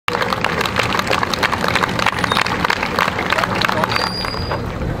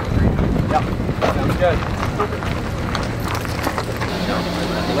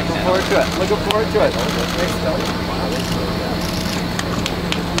it. Looking forward to it.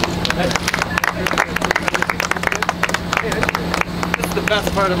 This is the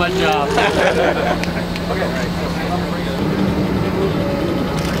best part of my job.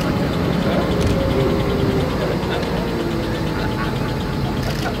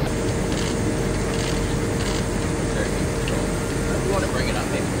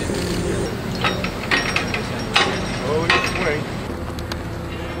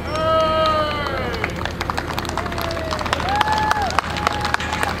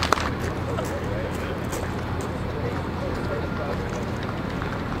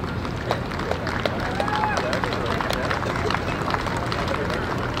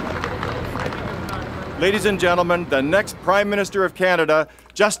 Ladies and gentlemen, the next Prime Minister of Canada,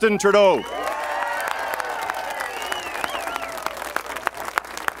 Justin Trudeau.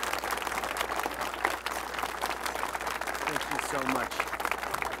 Thank you so much.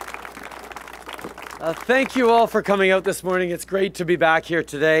 Thank you all for coming out this morning. It's great to be back here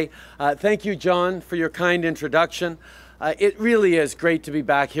today. Thank you, John, for your kind introduction. It really is great to be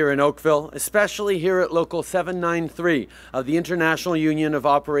back here in Oakville, especially here at Local 793 of the International Union of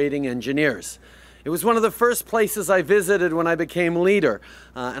Operating Engineers. It was one of the first places I visited when I became leader,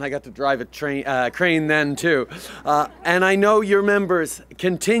 and I got to drive a crane then too. And I know your members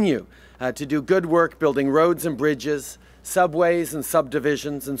continue to do good work building roads and bridges, subways and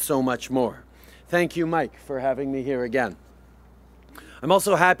subdivisions, and so much more. Thank you, Mike, for having me here again. I'm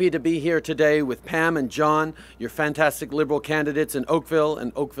also happy to be here today with Pam and John, your fantastic Liberal candidates in Oakville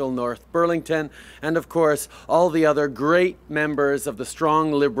and Oakville North Burlington, and of course, all the other great members of the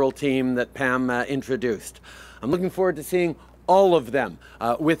strong Liberal team that Pam introduced. I'm looking forward to seeing all of them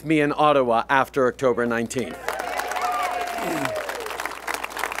with me in Ottawa after October 19th.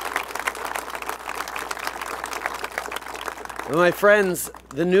 Well, my friends,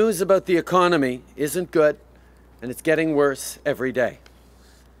 the news about the economy isn't good, and it's getting worse every day.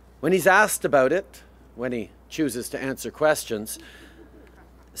 When he's asked about it, when he chooses to answer questions,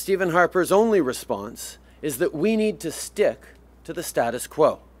 Stephen Harper's only response is that we need to stick to the status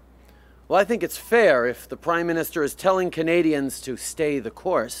quo. Well, I think it's fair, if the Prime Minister is telling Canadians to stay the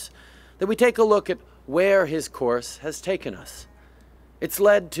course, that we take a look at where his course has taken us. It's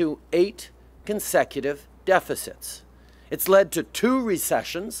led to 8 consecutive deficits. It's led to 2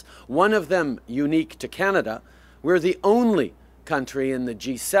 recessions, one of them unique to Canada. We're the only country in the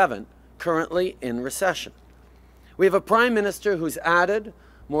G7 currently in recession. We have a Prime Minister who's added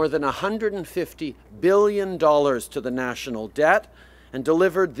more than $150 billion to the national debt and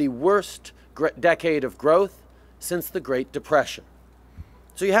delivered the worst decade of growth since the Great Depression.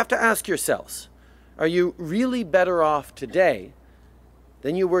 So you have to ask yourselves, are you really better off today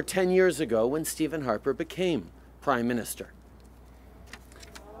than you were 10 years ago when Stephen Harper became Prime Minister?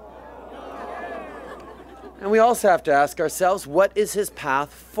 And we also have to ask ourselves, what is his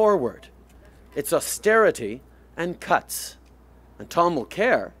path forward? It's austerity and cuts. And Tom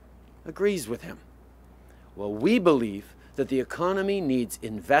Mulcair agrees with him. Well, we believe that the economy needs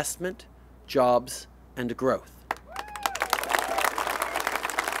investment, jobs, and growth.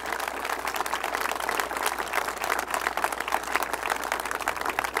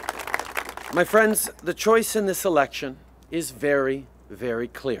 My friends, the choice in this election is very, very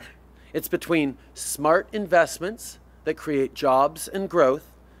clear. It's between smart investments that create jobs and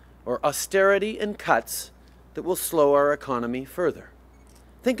growth, or austerity and cuts that will slow our economy further.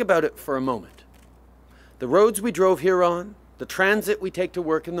 Think about it for a moment. The roads we drove here on, the transit we take to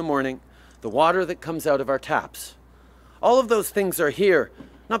work in the morning, the water that comes out of our taps. All of those things are here,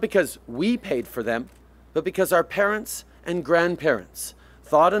 not because we paid for them, but because our parents and grandparents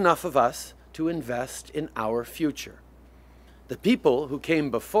thought enough of us to invest in our future. The people who came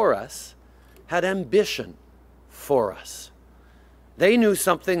before us had ambition for us. They knew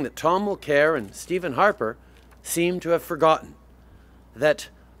something that Tom Mulcair and Stephen Harper seemed to have forgotten, that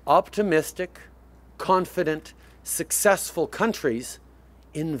optimistic, confident, successful countries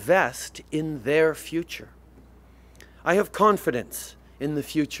invest in their future. I have confidence in the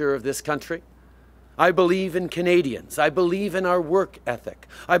future of this country. I believe in Canadians. I believe in our work ethic.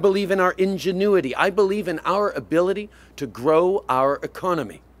 I believe in our ingenuity. I believe in our ability to grow our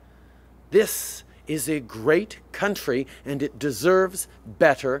economy. This is a great country, and it deserves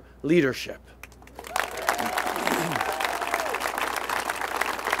better leadership.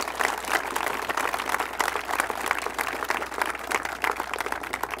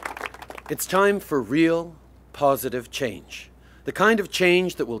 It's time for real, positive change. The kind of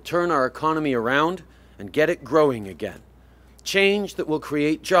change that will turn our economy around and get it growing again. Change that will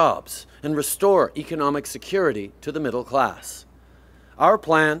create jobs and restore economic security to the middle class. Our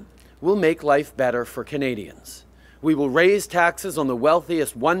plan will make life better for Canadians. We will raise taxes on the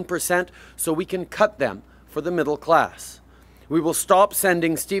wealthiest 1% so we can cut them for the middle class. We will stop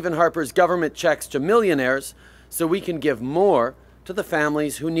sending Stephen Harper's government checks to millionaires so we can give more to the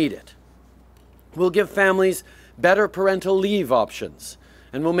families who need it. We'll give families better parental leave options,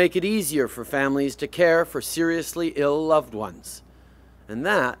 and we'll make it easier for families to care for seriously ill loved ones. And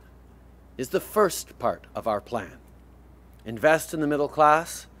that is the first part of our plan. Invest in the middle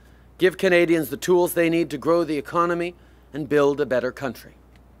class, give Canadians the tools they need to grow the economy and build a better country.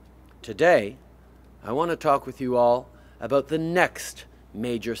 Today, I want to talk with you all about the next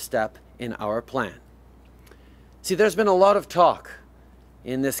major step in our plan. See, there's been a lot of talk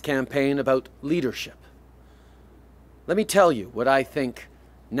in this campaign about leadership. Let me tell you what I think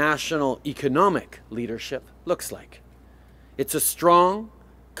national economic leadership looks like. It's a strong,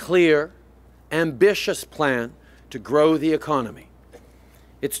 clear, ambitious plan to grow the economy.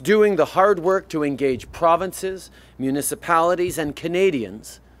 It's doing the hard work to engage provinces, municipalities, and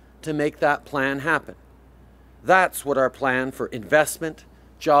Canadians to make that plan happen. That's what our plan for investment,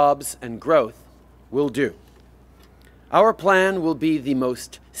 jobs, and growth will do. Our plan will be the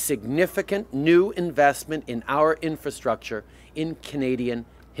most significant new investment in our infrastructure in Canadian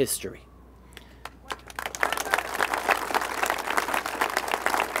history.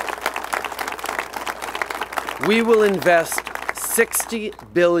 We will invest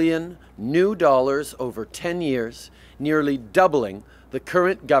 $60 billion new dollars over 10 years, nearly doubling the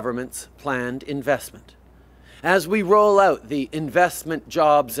current government's planned investment. As we roll out the Investment,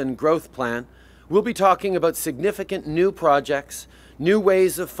 Jobs and Growth Plan, we'll be talking about significant new projects, new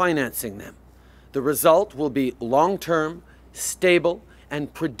ways of financing them. The result will be long-term, stable,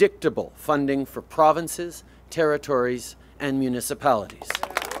 and predictable funding for provinces, territories, and municipalities.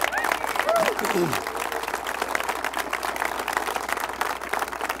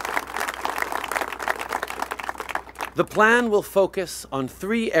 The plan will focus on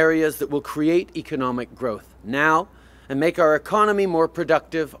 3 areas that will create economic growth now and make our economy more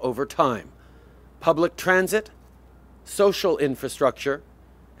productive over time: public transit, social infrastructure,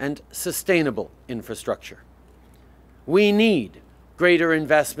 and sustainable infrastructure. We need greater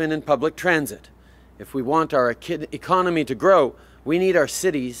investment in public transit. If we want our economy to grow, we need our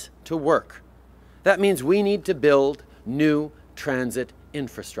cities to work. That means we need to build new transit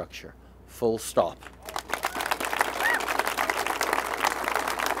infrastructure. Full stop.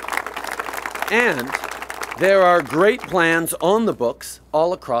 And there are great plans on the books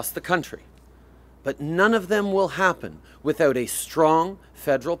all across the country. But none of them will happen without a strong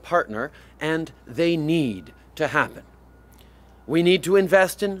federal partner, and they need to happen. We need to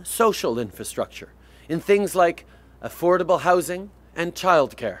invest in social infrastructure, in things like affordable housing and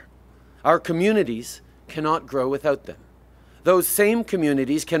childcare. Our communities cannot grow without them. Those same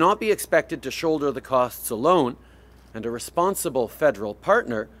communities cannot be expected to shoulder the costs alone, and a responsible federal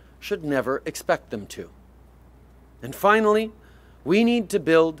partner should never expect them to. And finally, we need to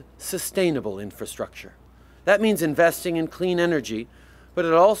build sustainable infrastructure. That means investing in clean energy, but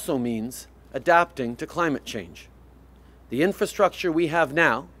it also means adapting to climate change. The infrastructure we have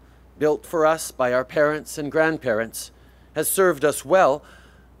now, built for us by our parents and grandparents, has served us well,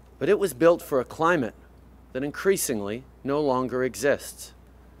 but it was built for a climate that increasingly no longer exists.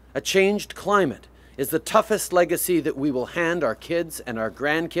 A changed climate is the toughest legacy that we will hand our kids and our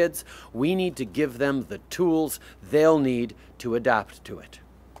grandkids. We need to give them the tools they'll need to adapt to it.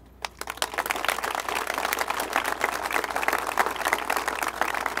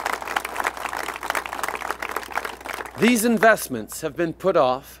 These investments have been put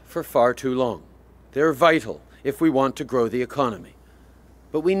off for far too long. They're vital if we want to grow the economy.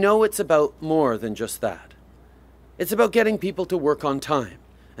 But we know it's about more than just that. It's about getting people to work on time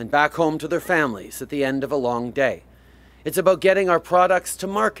and back home to their families at the end of a long day. It's about getting our products to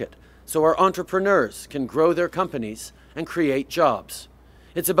market so our entrepreneurs can grow their companies and create jobs.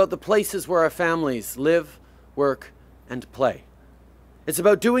 It's about the places where our families live, work, and play. It's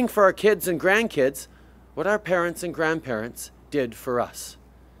about doing for our kids and grandkids what our parents and grandparents did for us.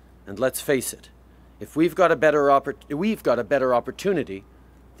 And let's face it, if we've got a better opportunity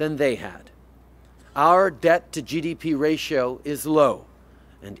than they had. Our debt to GDP ratio is low,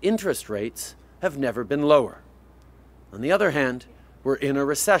 and interest rates have never been lower. On the other hand, we're in a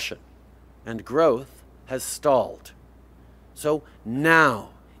recession, and growth has stalled. So now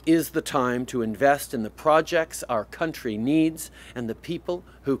is the time to invest in the projects our country needs and the people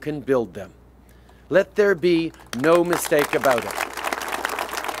who can build them. Let there be no mistake about it.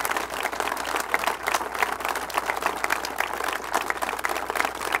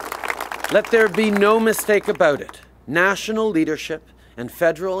 Let there be no mistake about it. National leadership and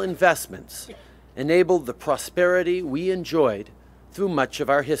federal investments enabled the prosperity we enjoyed through much of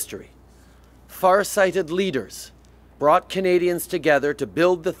our history. Far-sighted leaders brought Canadians together to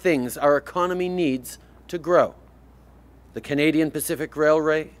build the things our economy needs to grow. The Canadian Pacific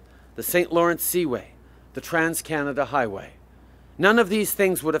Railway, the St. Lawrence Seaway, the Trans-Canada Highway. None of these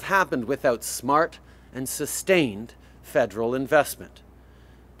things would have happened without smart and sustained federal investment.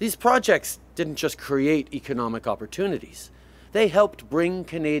 These projects didn't just create economic opportunities. They helped bring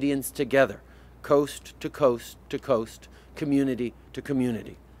Canadians together, coast to coast to coast, community to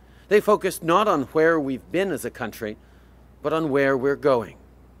community. They focused not on where we've been as a country, but on where we're going.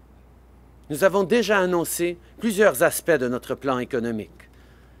 Nous avons déjà annoncé plusieurs aspects de notre plan économique.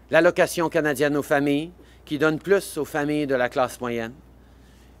 L'allocation canadienne aux familles, qui donne plus aux familles de la classe moyenne.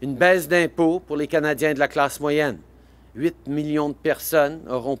 Une baisse d'impôts pour les Canadiens de la classe moyenne. 8 millions de personnes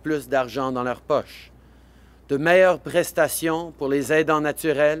auront plus d'argent dans leur poche. De meilleures prestations pour les aidants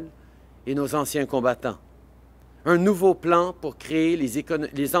naturels et nos anciens combattants. Un nouveau plan pour créer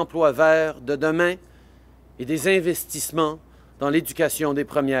les emplois verts de demain et des investissements dans l'éducation des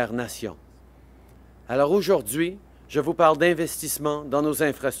Premières Nations. Alors aujourd'hui, je vous parle d'investissement dans nos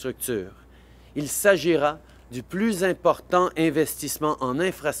infrastructures. Il s'agira du plus important investissement en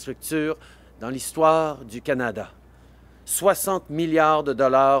infrastructures dans l'histoire du Canada. 60 milliards de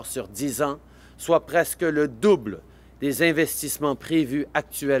dollars sur 10 ans, soit presque le double des investissements prévus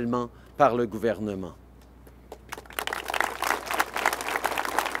actuellement par le gouvernement.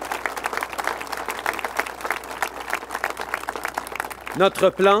 Notre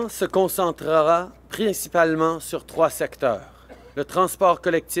plan se concentrera principalement sur 3 secteurs: le transport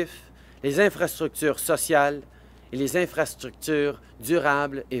collectif, les infrastructures sociales et les infrastructures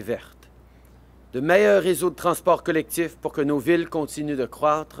durables et vertes. De meilleurs réseaux de transport collectif pour que nos villes continuent de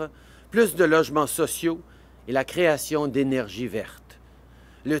croître, plus de logements sociaux et la création d'énergie verte.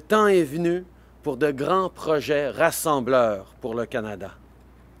 Le temps est venu pour de grands projets rassembleurs pour le Canada.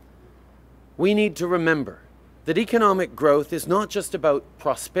 We need to remember that economic growth is not just about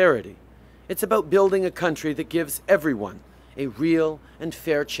prosperity. It's about building a country that gives everyone a real and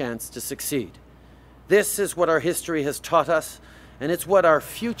fair chance to succeed. This is what our history has taught us, and it's what our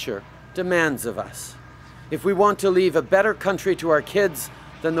future demands of us. If we want to leave a better country to our kids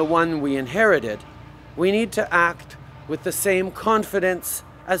than the one we inherited, we need to act with the same confidence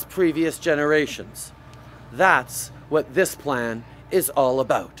as previous generations. That's what this plan is all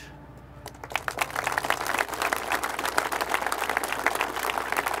about.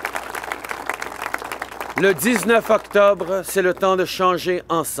 Le 19 octobre, c'est le temps de changer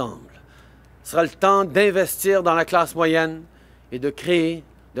ensemble. Ce sera le temps d'investir dans la classe moyenne et de créer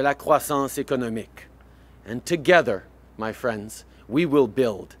de la croissance économique. And together, my friends, we will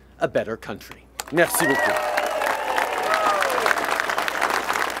build a better country. Merci beaucoup.